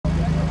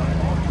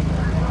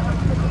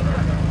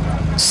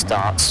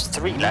starts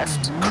 3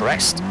 left,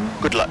 crest,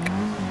 good luck.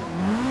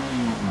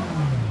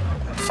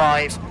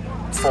 5,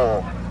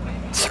 4,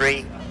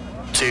 3,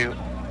 2,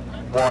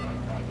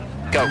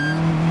 1, go.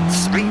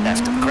 3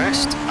 left of the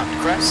crest,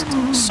 and crest,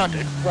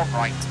 sudden, 1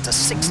 right to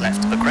 6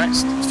 left of the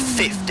crest,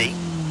 50.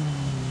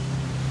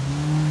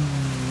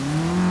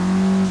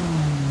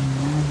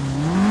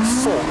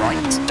 4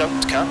 right,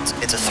 don't cut,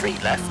 into 3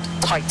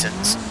 left,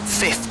 tightens,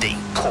 50,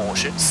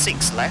 caution,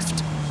 6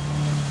 left.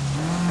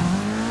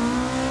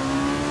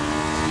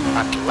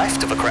 And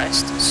left of a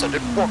crest,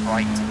 sudden 1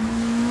 right,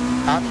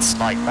 and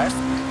slight left,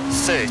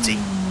 30.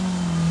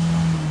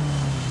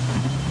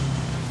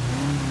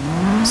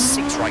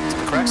 6 right to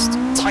the crest,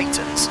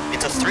 tightens,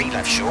 into 3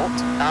 left short,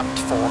 and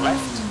 4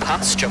 left,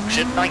 past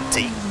junction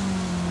 90.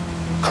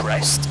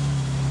 Crest.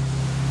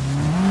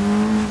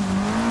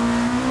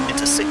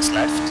 Into 6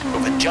 left,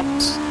 over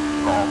jumps,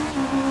 long.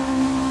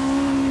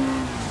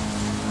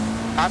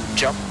 And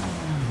jump.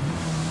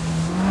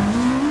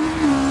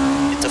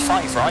 Into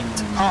 5 right,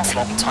 half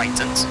long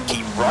tightens,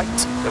 keep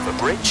right, over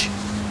bridge.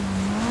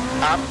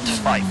 And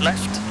 5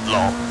 left,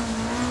 long.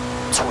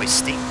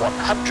 Twisty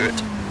 100.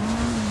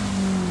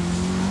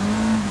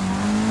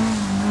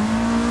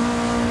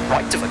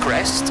 Right of a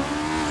crest,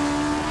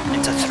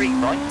 into 3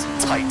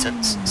 right,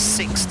 tightens,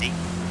 60.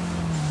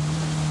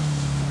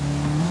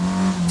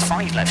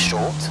 5 left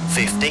short,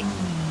 50.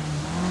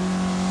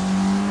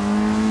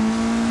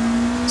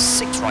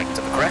 6 right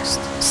of a crest,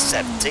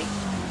 70.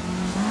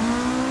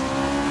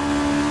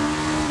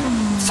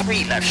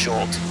 3 left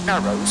short,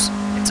 narrows,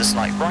 into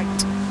slight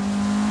right,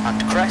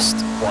 and crest,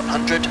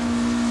 100.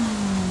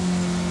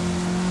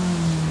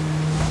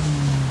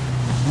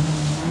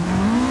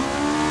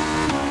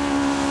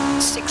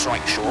 6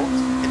 right short,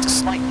 into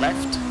slight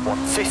left,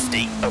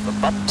 150 over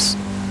bumps.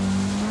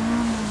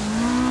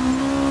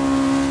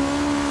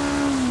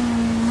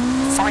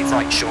 5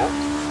 right short,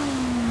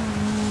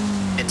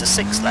 into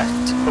 6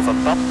 left, over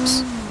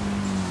bumps.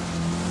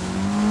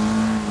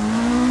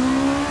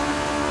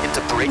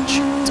 Into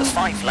bridge, to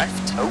 5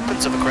 left,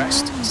 opens of a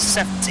crest,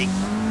 70.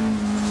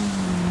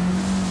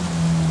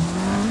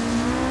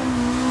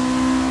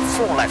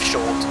 4 left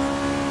short,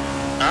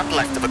 and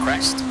left of a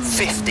crest,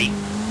 50.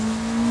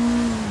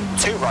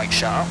 2 right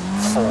sharp,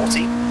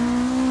 40,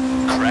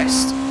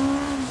 crest,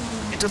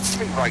 into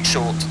 3 right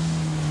short,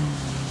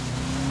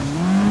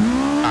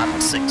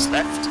 and 6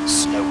 left,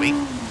 slowing,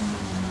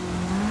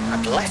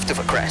 and left of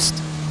a crest,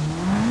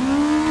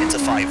 into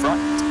 5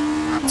 right,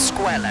 and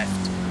square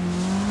left,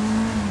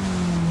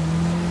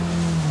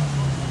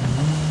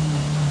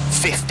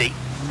 50,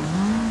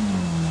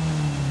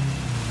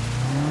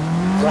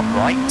 1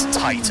 right,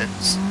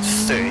 tightens,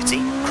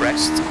 30,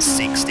 crest,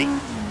 60,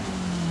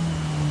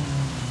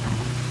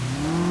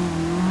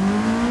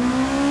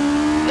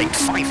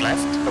 5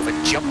 left, over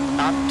jump,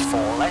 and 4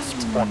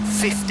 left,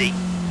 150.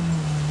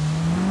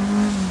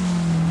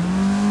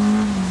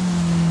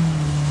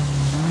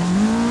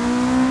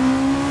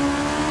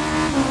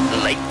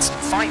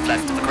 5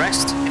 left of the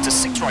crest, into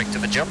 6 right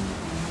of a jump,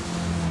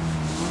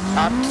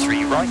 and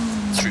 3 right,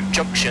 through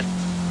junction,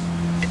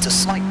 into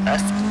slight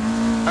left,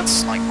 and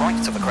slight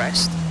right of a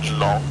crest,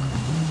 long.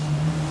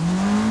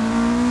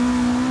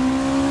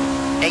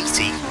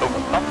 80 over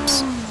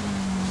bumps.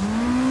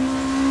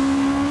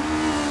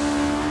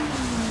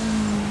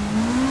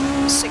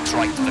 6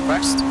 right of the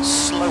crest,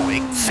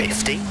 slowing,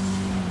 50.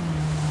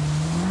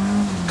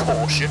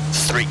 Caution,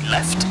 3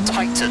 left,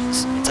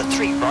 tightens, into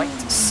 3 right,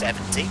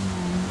 70.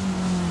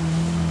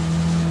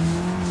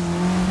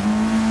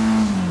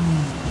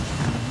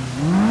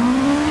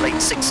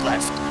 Late 6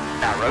 left,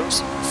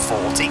 narrows,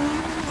 40.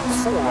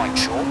 4 right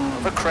short,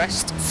 of a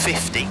crest,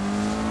 50.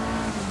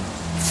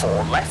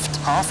 4 left,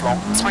 half long,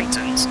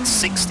 tightens,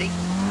 60.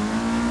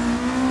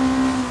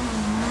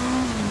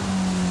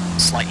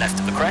 Slight left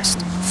of the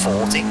crest,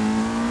 40.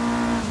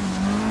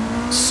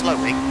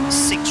 Slowing,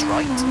 6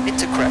 right,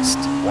 into crest,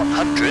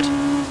 100.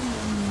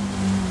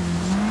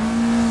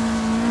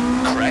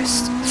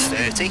 Crest,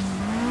 30.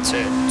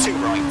 Turn 2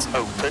 right,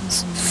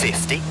 opens,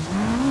 50.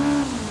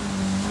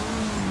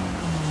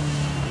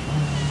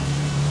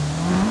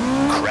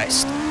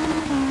 Crest.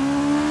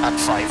 And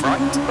 5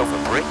 right,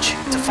 over bridge,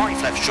 to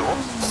 5 left short,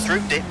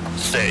 through dip,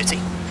 30.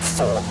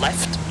 4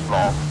 left,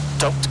 long,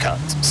 don't cut,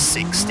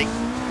 60.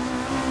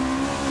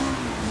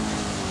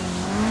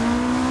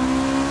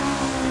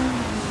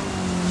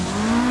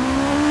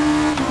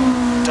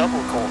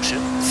 Double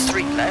caution,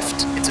 3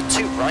 left, into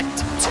 2 right,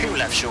 2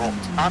 left short,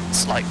 and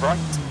slight right.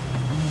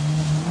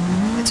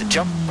 Into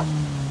jump.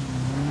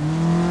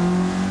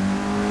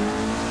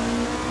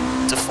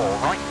 To 4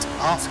 right,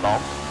 half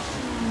long.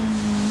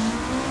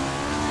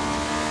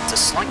 To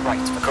slight right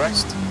of the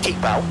crest,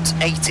 keep out,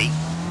 80.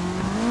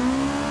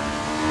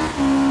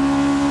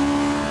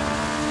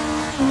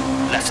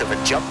 Left of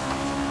a jump.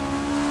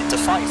 Into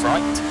 5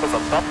 right, over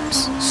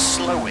bumps,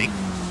 slowing.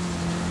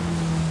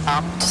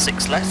 And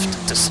 6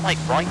 left, to slight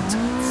right,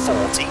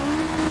 40,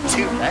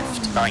 2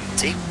 left,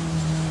 90.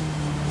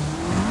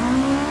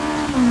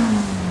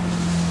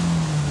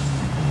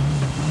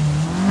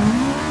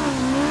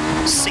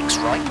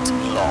 right,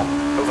 long,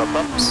 over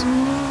bumps.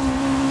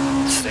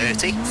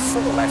 30,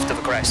 4 left of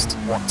a crest,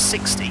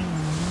 160.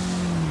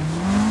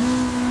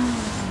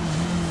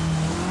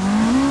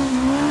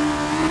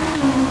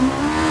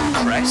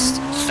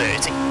 Crest,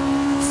 30,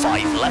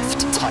 5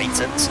 left,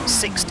 tightens,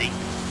 60.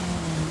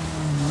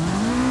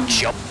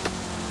 Jump,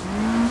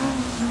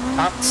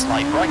 and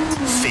slight right,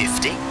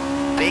 50.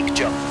 Big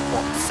jump,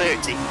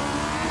 130.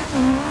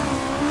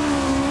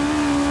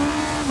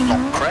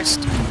 Long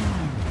crest,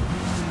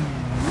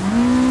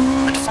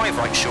 and 5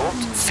 right short,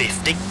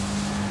 50.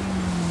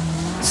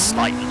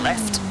 Slight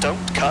left,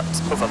 don't cut,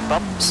 over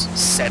bumps,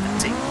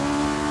 70.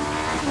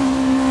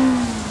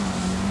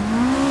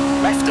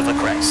 Left of a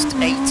crest,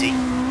 80.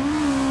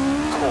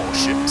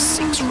 Caution,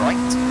 6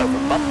 right, over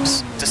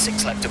bumps, to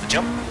 6 left of a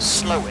jump,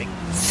 slowing,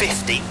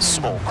 50,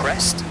 small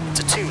crest,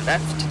 to 2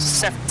 left,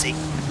 70.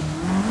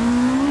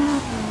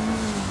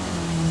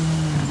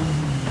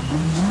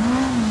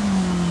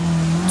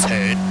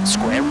 Turn,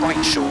 square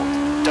right short,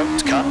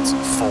 don't cut,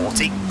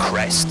 40,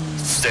 crest,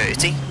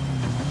 30. 2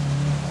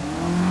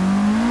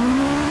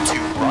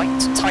 right,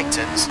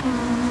 tightens,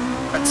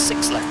 and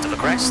 6 left of a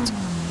crest.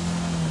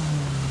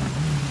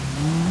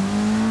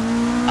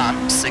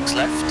 And 6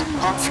 left,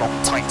 half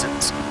long,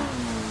 tightens.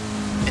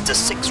 Into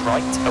 6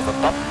 right, over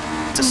bump,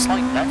 to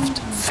slight left,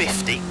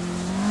 50.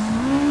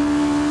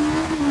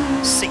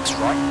 6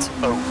 right,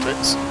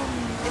 opens,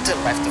 into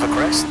left of a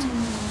crest,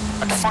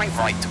 and 5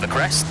 right of a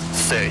crest,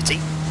 30.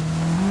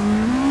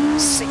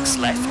 6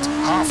 left,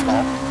 half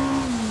long,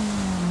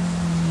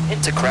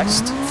 into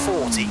crest,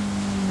 40.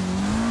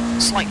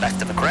 Slight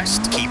left of a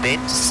crest, keep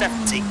in,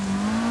 70.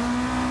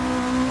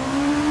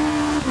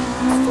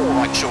 4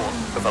 right short,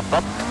 of a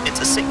bump,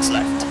 into 6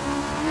 left,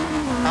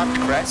 and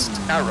crest,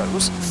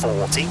 narrows,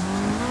 40.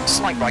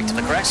 Slight right of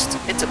the crest,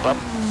 into bump,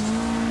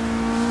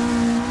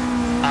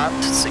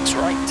 and 6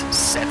 right,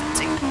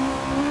 70.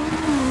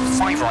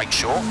 5 right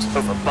short,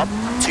 over bump,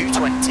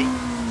 220.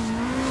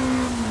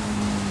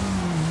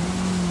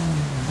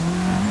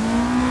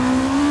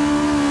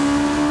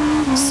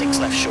 6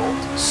 left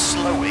short,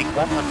 slowing,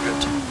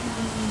 100.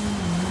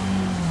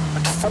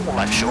 And 4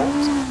 left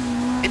short,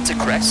 into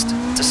crest,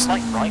 to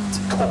slight right,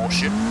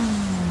 caution.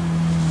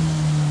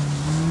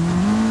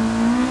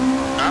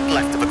 And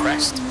left of a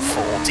crest,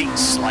 40,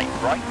 slight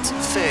right,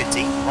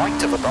 30,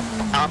 right of a bump,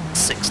 and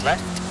 6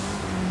 left.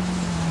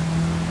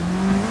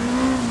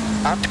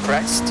 And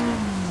crest,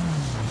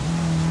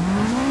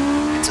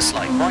 into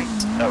slight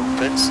right,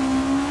 opens.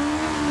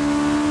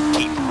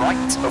 Keep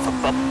right over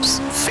bumps,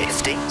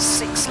 50,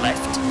 6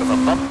 left over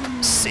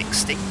bump,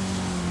 60.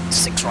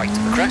 6 right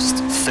of the crest,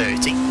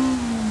 30.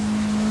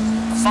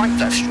 5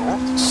 left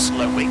short,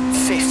 slowing,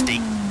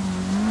 50.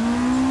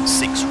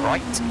 6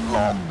 right,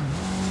 long.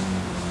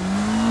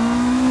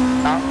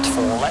 And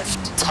 4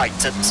 left,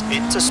 tightens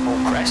into small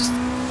crest.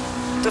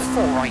 To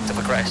 4 right of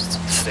a crest,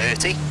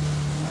 30.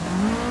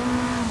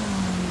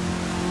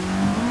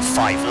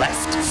 5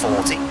 left,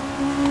 40.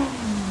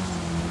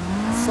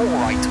 4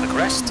 right of a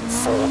crest,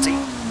 40.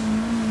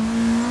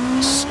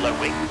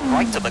 Slowing,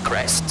 right of a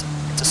crest,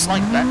 into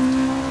slight left.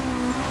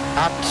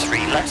 And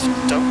 3 left,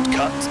 don't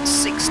cut,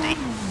 60.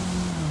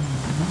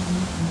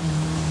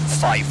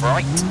 5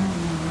 right.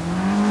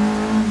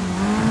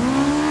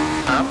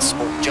 And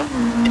small jump,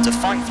 into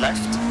 5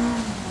 left.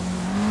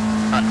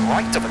 And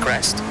right of a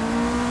crest.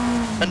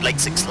 And late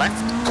 6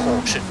 left,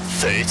 caution,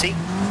 30.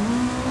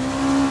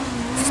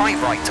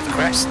 5 right of a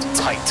crest,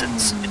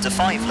 tightens, into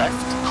 5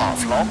 left,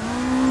 half long.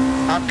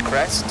 And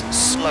crest,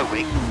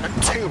 slowing,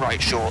 and 2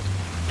 right short.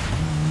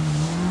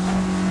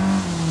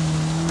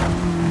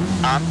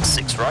 And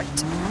 6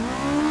 right.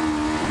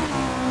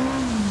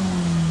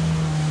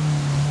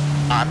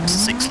 And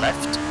 6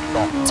 left,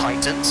 long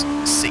tightens,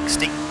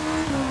 60.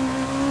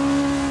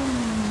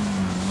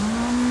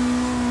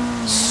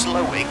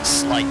 Slowing,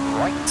 slight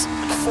right,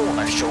 and 4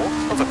 left short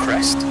of a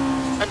crest,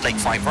 and late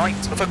 5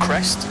 right of a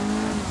crest.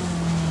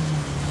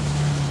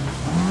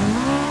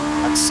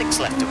 And 6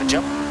 left of a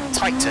jump,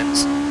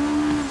 tightens.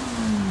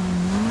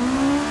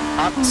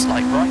 And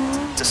slight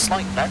right, to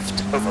slight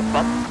left, over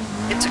bump,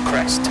 into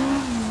crest,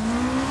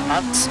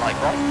 and slight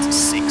right,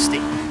 60,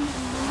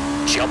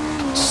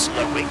 jump,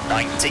 slowing,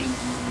 90,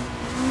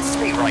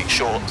 3 right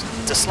short,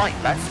 to slight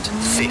left,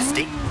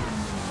 50,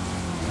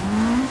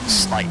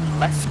 slight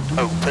left,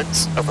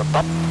 opens, over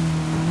bump,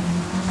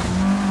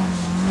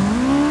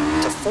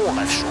 to 4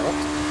 left short,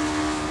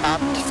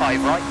 and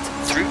 5 right,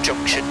 through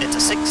junction, into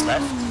 6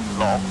 left,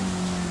 long,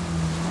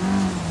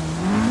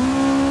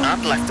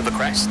 and left of a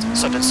crest,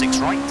 sudden 6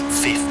 right,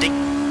 50,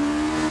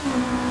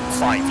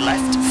 5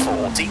 left,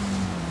 40,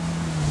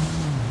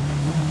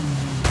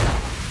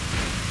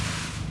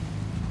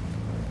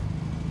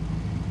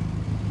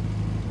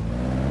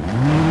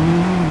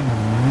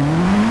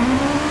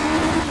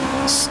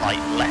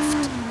 slight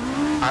left,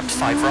 and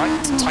 5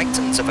 right,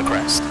 tightens of a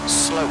crest,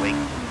 slowing,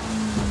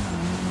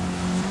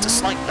 to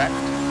slight left,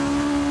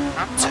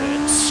 and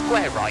turns,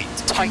 square right,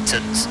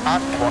 tightens,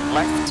 and 1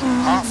 left,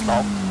 half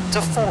long,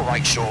 to 4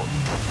 right short.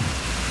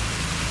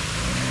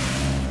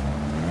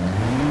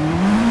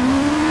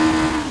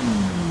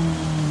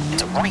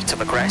 right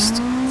of a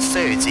crest,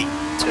 30,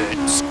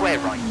 turn square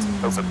right,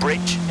 over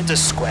bridge, into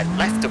square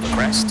left of a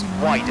crest,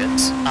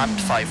 widens, and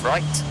 5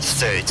 right,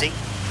 30.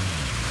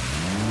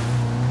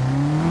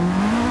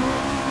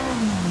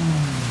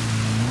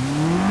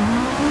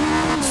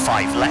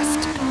 5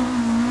 left,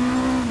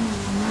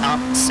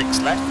 and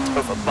 6 left,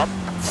 over bump,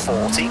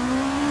 40,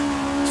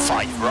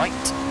 5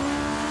 right,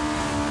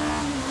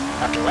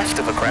 and left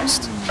of a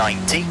crest,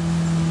 90,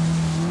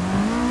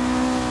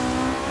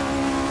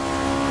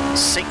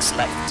 6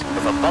 left,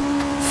 over bump,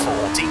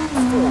 40,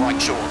 4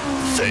 right short,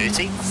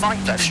 30,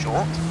 5 left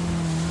short,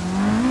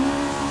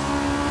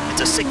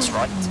 into 6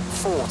 right,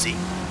 40,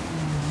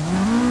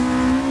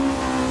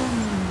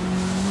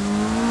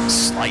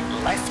 slight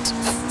left,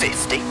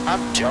 50,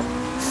 and jump,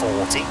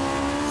 40,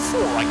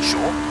 4 right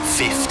short,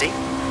 50,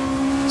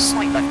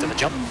 slight left of a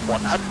jump,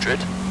 100,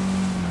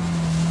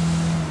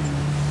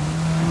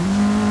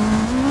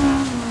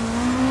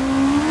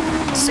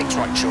 6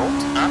 right short,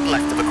 and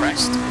left of a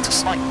crest, to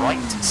slight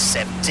right,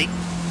 70,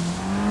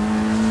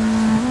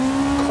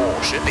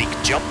 caution, big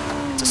jump,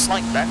 to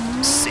slight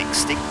left,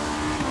 60,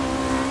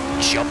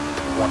 jump,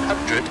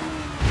 100,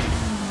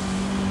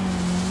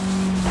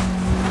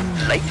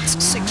 late,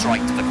 6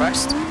 right of the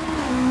crest,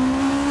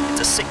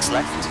 into 6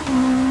 left,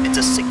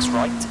 into 6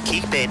 right,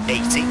 keep in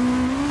 80,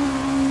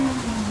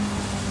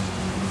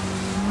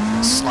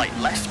 slight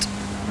left,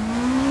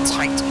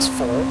 tightens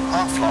 4,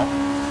 half long,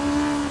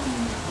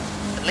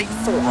 late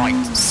 4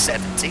 right,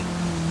 70,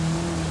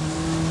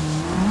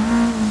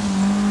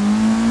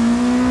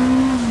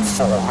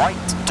 4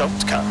 right,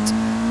 don't cut,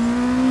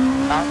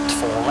 and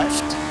 4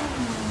 left,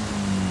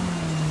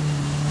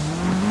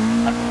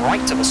 and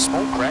right of a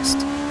small crest,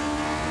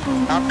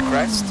 and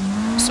crest,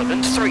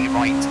 sudden 3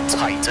 right,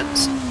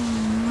 tightens,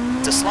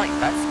 to slight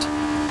left,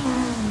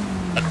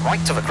 and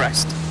right of a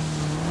crest,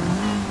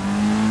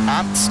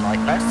 and slight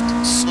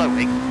left,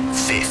 slowing,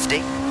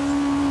 50,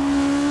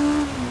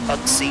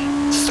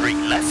 unseen, 3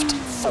 left,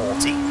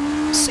 40,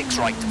 6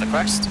 right of the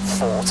crest,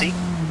 40,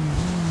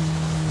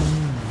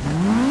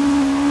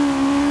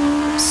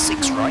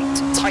 6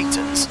 right,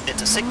 tightens,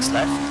 into 6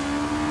 left,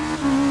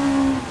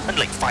 and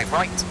late 5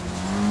 right,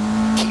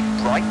 keep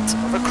right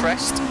of a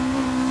crest,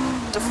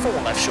 to 4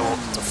 left short,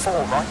 to 4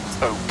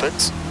 right,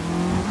 opens,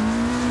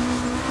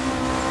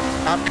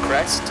 and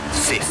crest,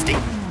 50.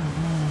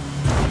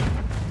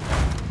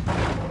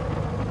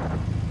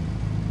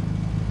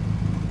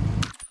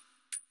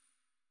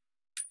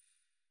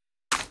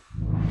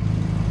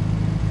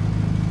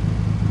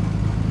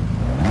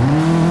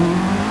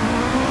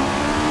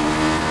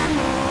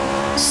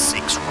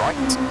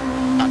 Right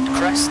and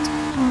crest,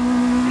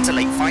 into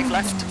late 5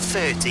 left,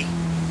 30,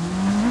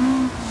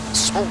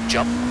 small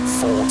jump,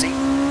 40,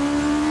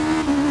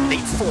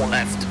 late 4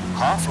 left,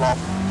 half long,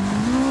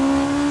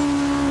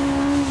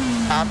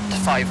 and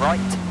 5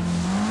 right,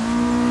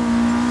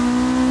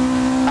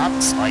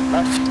 and slight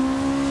left,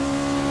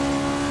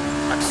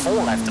 and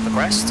 4 left of a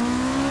crest,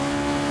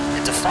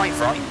 into 5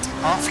 right,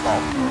 half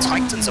long,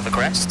 tightens of a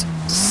crest,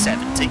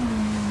 70,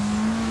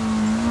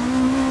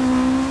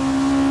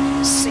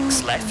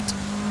 6 left,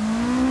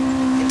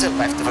 into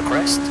left of a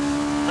crest,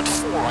 and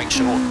 4 right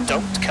short,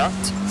 don't cut,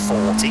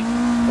 40,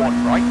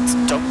 1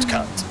 right, don't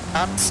cut,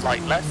 and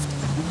slight left,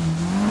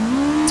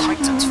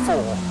 tightens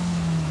 4,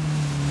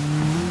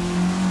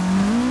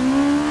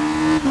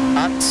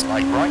 and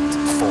slight right,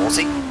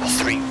 40,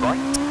 3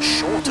 right,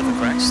 short of a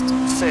crest,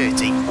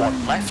 30,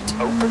 1 left,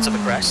 opens of a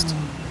crest,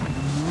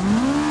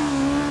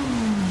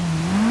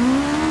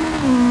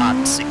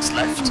 and 6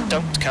 left,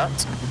 don't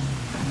cut,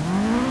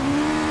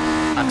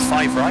 and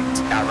 5 right,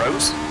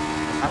 narrows,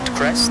 and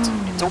crest,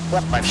 into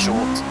 1 left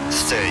short,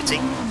 30,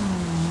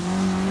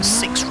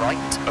 6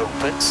 right,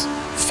 opens,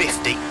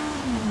 50,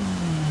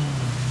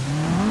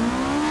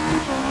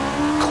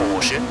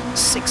 caution,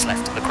 6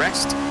 left of the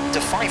crest,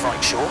 to 5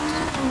 right short,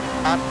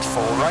 and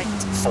 4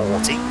 right,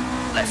 40,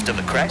 left of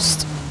the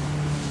crest,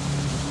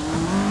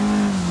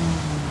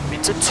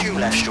 into 2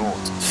 left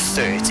short,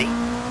 30,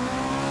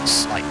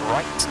 slight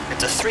right,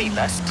 into 3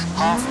 left,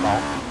 half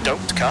long,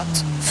 don't cut,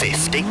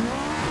 50,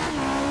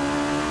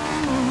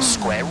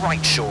 square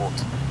right short,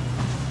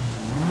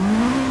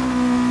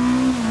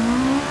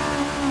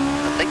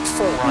 and late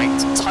 4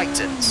 right,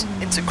 tightens,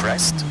 into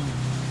crest,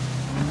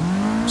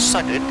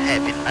 sudden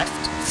hairpin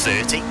left,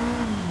 30,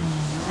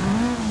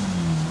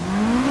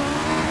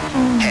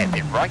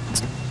 hairpin right,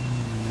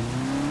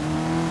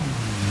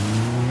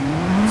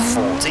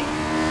 40,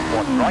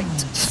 1 right,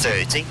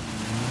 30,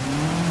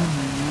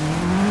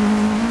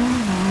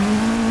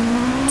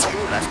 2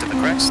 left of the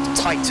crest,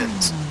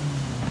 tightens,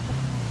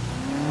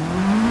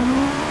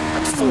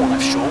 4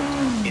 left short,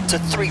 into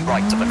 3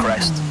 right of the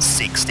crest,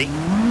 60,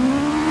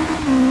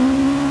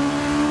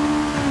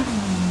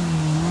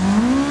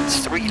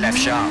 3 left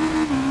sharp,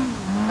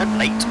 and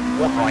late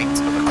 1 right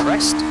of the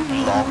crest,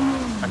 long,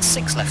 and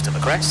 6 left of the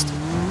crest,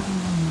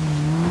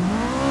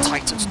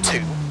 tightens 2,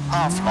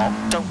 half long,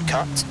 don't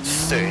cut,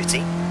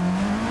 30,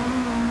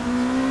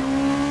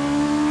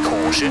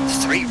 caution,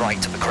 3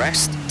 right of the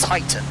crest,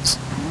 tightens,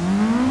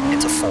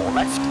 into 4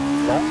 left,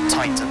 long,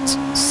 tightens,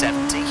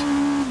 70.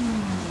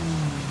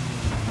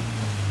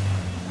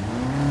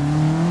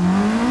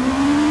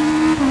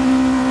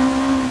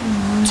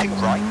 2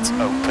 right,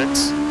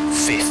 opens,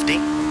 50.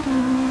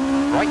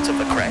 Right of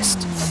the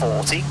crest,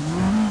 40.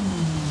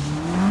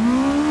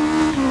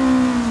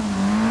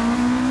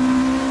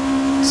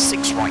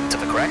 6 right of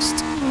the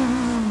crest.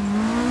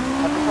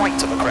 And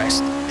right of the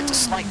crest, into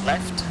slight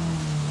left.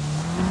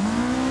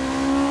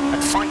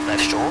 And 5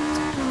 left short,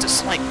 into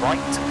slight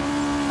right.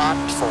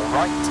 And 4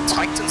 right,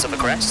 tightens of the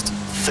crest,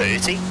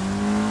 30.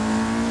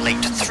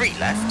 Late 3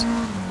 left,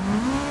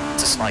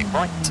 into slight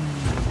right.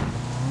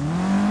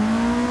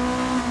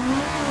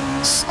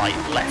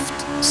 Slight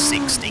left,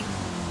 60.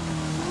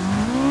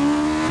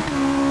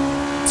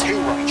 2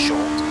 right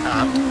short,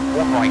 and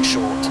 1 right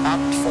short,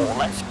 and 4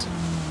 left.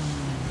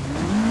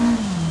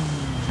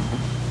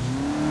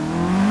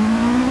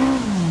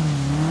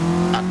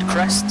 And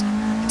crest,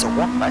 into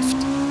 1 left.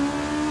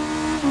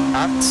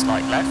 And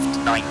slight left,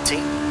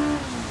 90.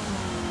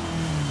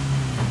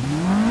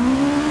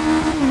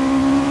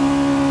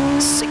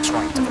 6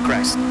 right of the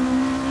crest.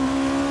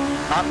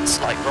 And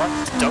slight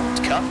right,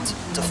 don't cut,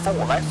 to 4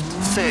 left,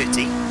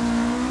 30.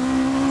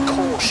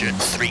 Caution,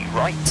 3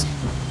 right.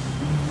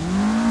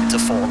 Into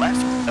 4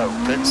 left,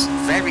 opens,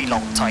 very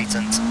long,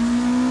 tightens.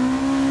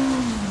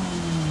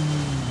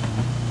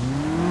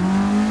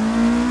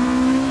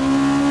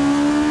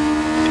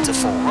 Into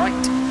 4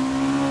 right.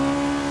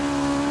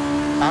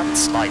 And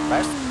slight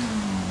left.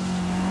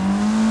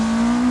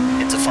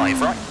 Into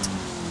 5 right.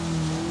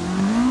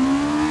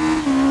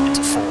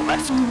 Into 4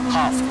 left,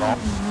 half long.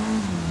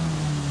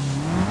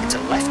 Into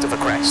left of the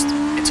crest,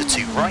 into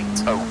 2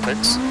 right,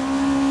 opens.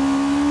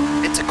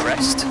 Into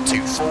crest,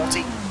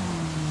 240.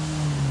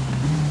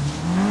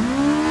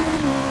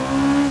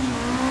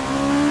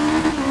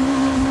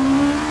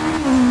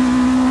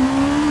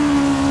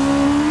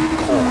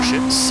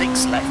 Caution,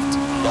 6 left,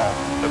 long,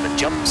 over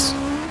jumps,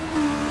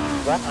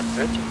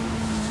 100.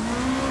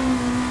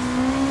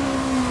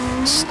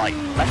 Slight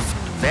left,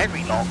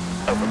 very long,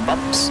 over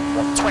bumps,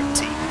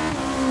 120.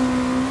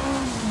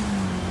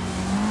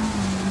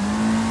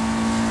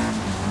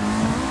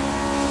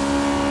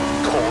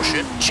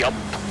 Caution, jump,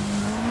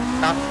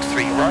 and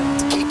 3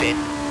 right, keep in,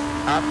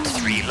 and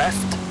 3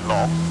 left,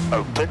 long,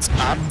 opens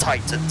and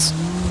tightens.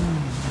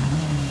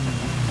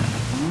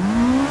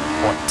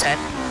 110.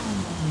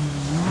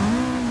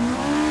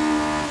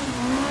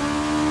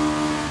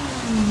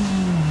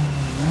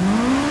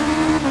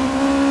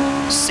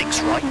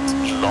 6 right,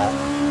 long,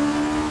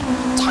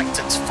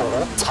 tightens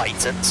 4,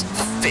 tightens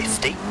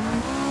 50.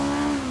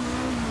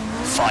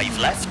 5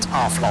 left,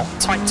 half long,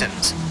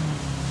 tightens.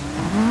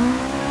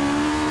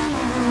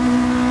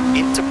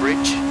 Into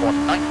bridge,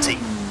 190.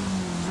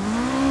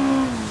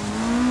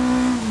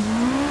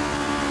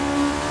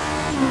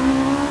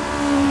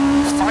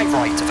 5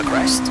 right of the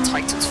crest,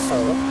 tightens 4,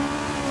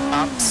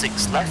 and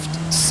 6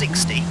 left,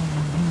 60.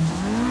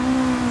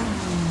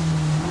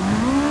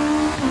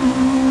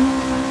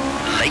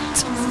 Late,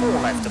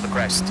 4 left of the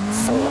crest,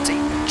 40,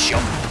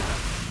 jump.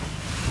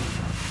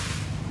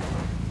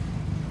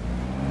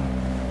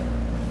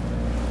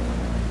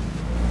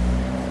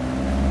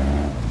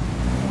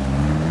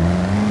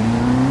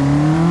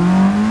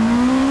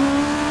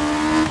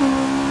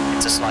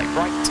 Into slight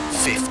right,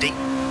 50.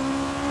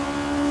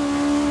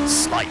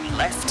 Slight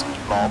left,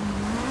 long.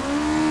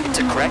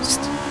 Into crest,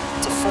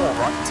 to 4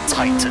 right,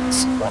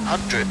 tightens,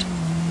 100.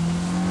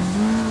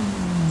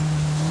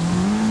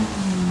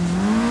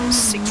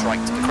 6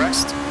 right to the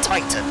crest,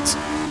 tightens.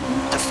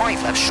 To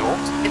 5 left short,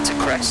 into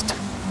crest.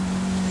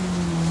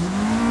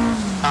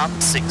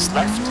 And 6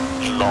 left,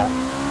 long.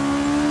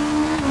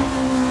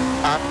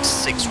 And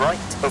 6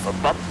 right, over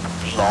bump,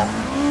 long,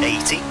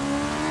 80.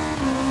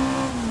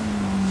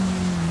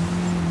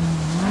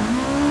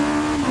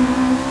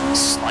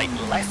 Slight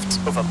left,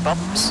 over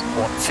bumps,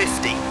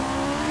 150.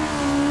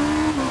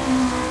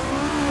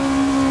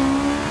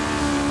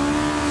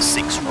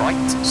 6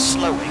 right,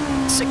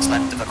 slowing, 6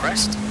 left of the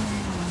crest.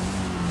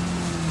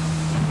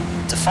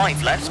 To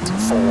 5 left,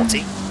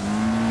 40.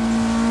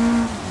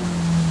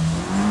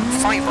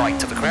 5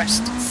 right of the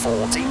crest,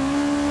 40.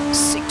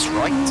 6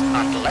 right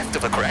and left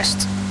of the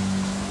crest.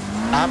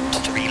 And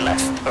 3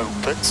 left,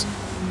 opens.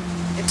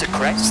 Into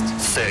crest,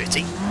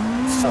 30.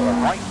 4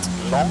 right,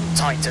 long,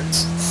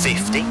 tightens,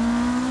 50.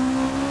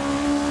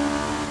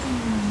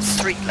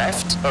 3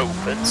 left,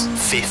 opens,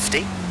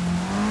 50.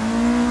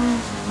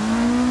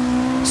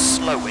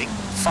 Slowing,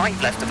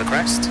 5 left of the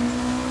crest.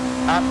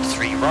 And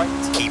 3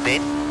 right, keep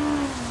in.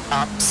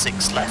 And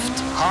 6 left,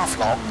 half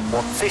long,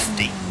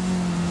 150.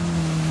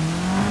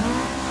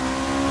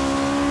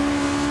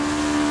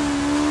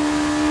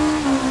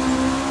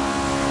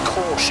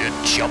 Caution,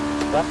 jump,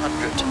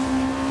 100.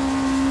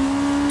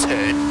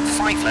 Turn,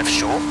 5 left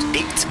short,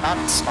 8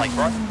 and slight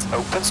right,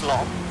 opens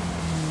long.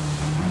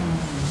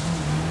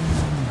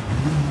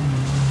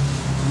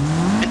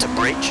 Into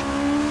bridge,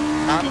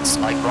 and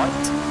slight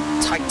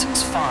right,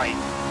 tightens 5,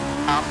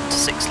 and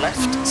 6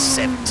 left,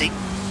 70.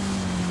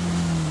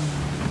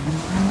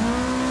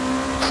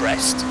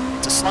 Crest,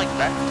 to slight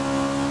left,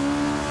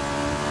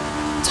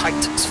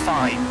 tightens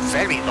 5,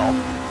 very long.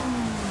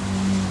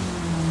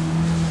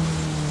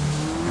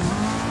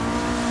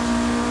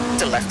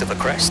 To left of a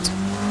crest.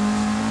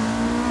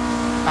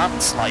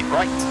 And slide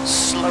right,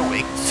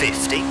 slowing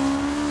 50.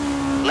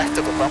 Left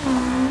of a bump.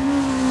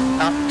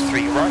 And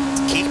 3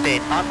 right, keep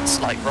in and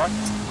slide right,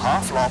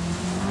 half long.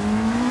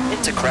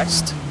 Into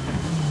crest.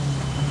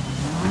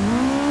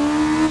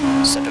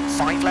 Sudden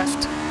 5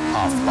 left,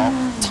 half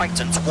long,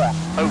 tightens 1,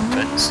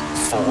 opens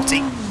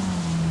 40.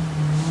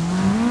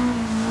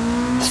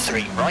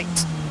 3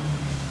 right.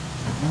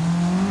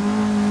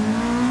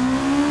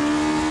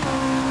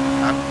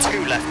 And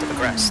 2 left of the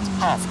crest,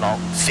 half long,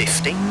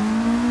 50.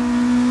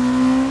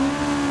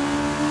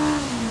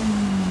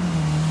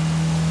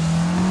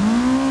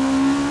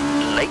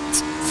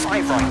 Late,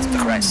 5 right of the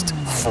crest,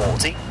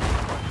 40.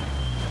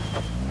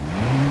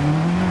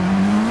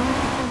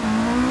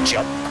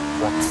 Jump,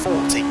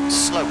 140,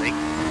 slowing.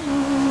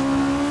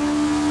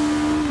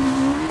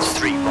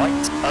 3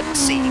 right,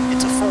 unseen,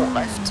 into 4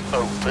 left,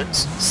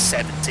 opens,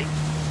 70.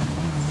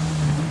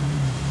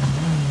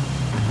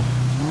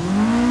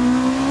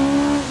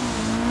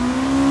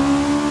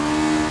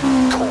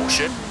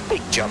 Caution,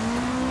 big jump.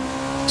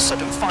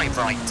 Sudden 5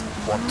 right,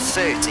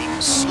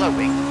 130,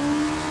 slowing.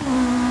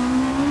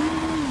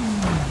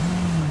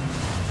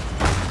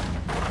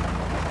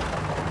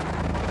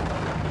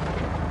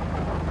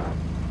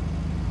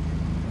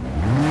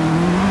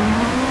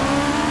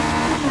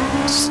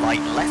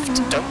 Slide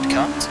left, don't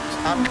cut,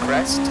 and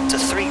crest to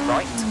 3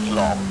 right,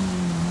 long.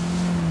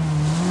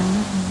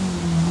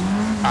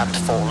 And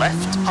 4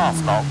 left,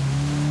 half long.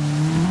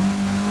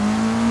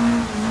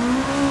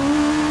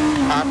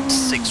 And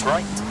 6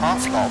 right,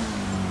 half long.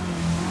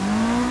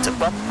 To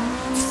bump,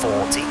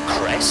 40,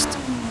 crest.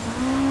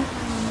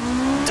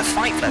 To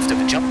 5 left of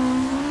a jump.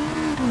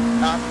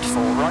 And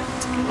 4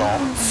 right,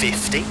 long,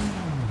 50.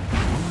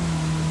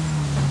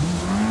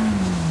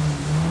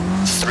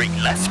 3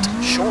 left,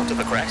 short of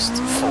a crest,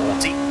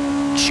 40,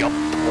 jump,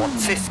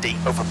 150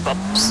 over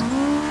bumps.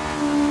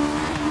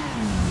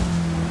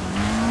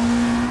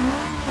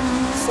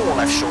 4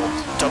 left short,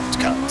 don't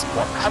cut,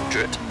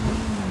 100.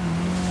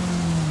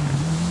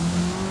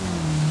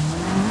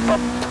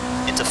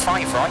 Bump, into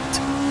 5 right,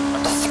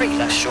 and 3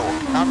 left short,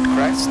 and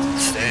crest,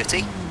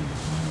 30.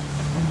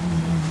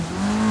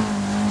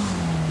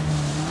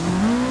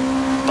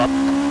 Bump,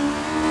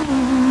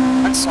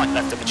 and slight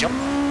left of a jump,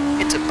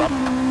 into bump.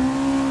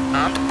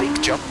 And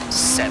big jump,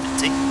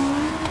 70.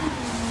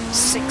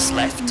 6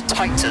 left,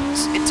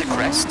 tightens, into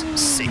crest,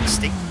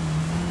 60.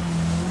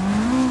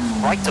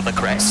 Right of a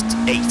crest,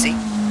 80.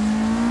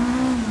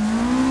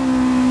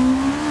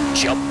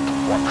 Jump,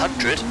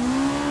 100.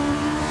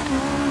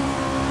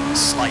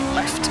 Slight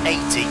left,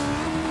 80.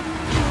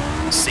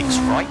 6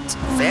 right,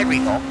 very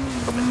long,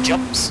 over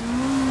jumps,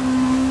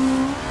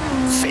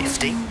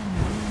 50.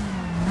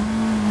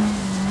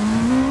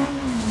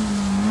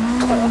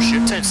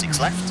 Caution, turn 6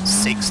 left,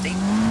 60.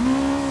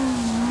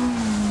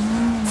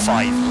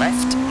 5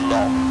 left,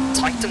 long,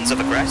 tightens of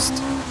a crest.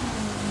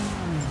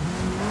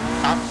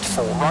 And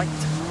 4 right.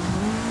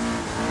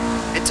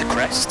 Into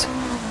crest.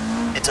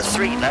 Into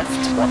 3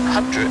 left,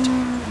 100.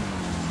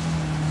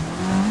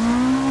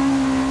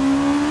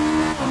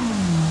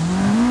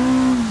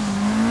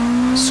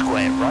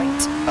 Square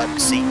right,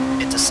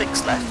 unseen, into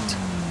 6 left.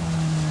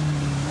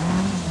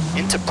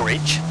 Into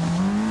bridge.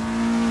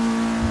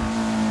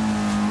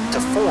 To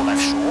 4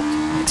 left short,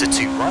 into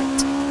 2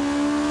 right.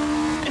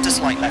 Into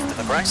slight left of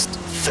the crest,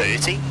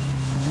 30.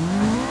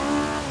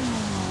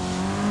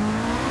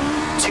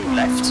 2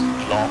 left,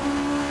 long.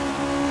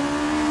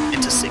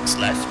 Into 6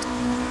 left.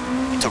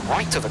 Into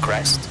right of the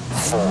crest,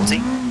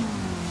 40.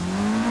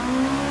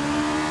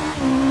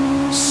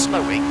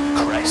 Slowing,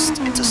 crest,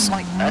 into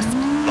slight left,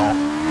 long.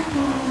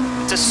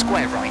 Into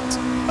square right,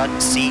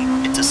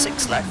 unseen, into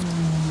 6 left.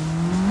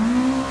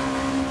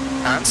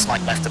 And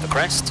slight left of the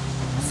crest,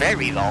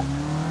 very long.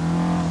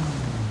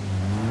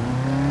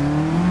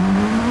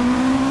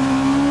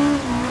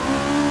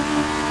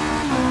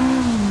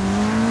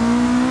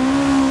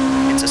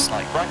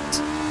 Right,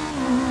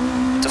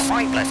 to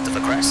 5 left of the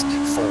crest,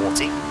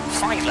 40,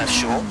 5 left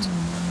short,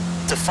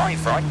 to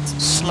 5 right,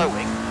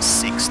 slowing,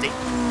 60,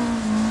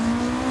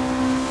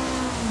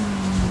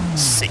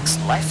 6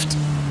 left,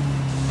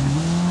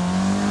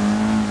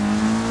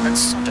 and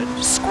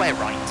sudden square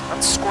right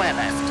and square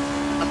left,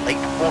 and late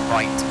 1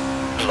 right,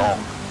 long.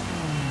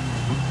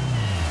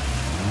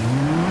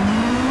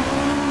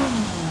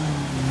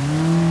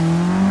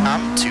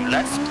 And 2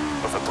 left,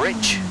 over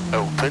bridge,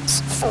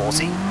 opens,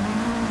 40.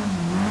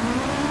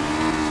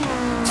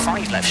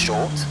 5 left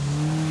short,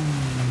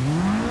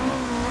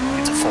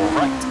 into 4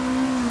 right,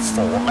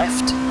 4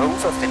 left,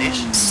 over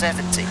finish,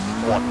 70,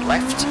 1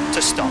 left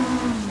to stop.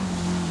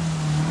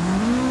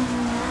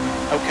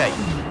 Okay,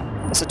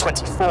 that's a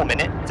 24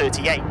 minute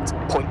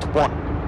 38.1.